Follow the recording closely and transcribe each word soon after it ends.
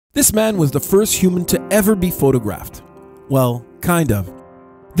This man was the first human to ever be photographed. Well, kind of.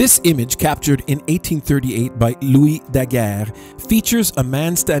 This image, captured in 1838 by Louis Daguerre, features a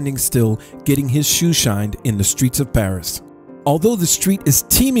man standing still getting his shoe shined in the streets of Paris. Although the street is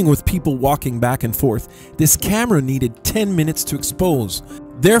teeming with people walking back and forth, this camera needed 10 minutes to expose.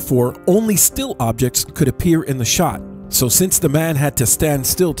 Therefore, only still objects could appear in the shot. So since the man had to stand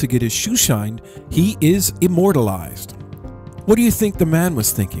still to get his shoe shined, he is immortalized. What do you think the man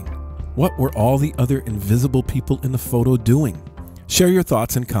was thinking? What were all the other invisible people in the photo doing? Share your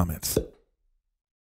thoughts and comments.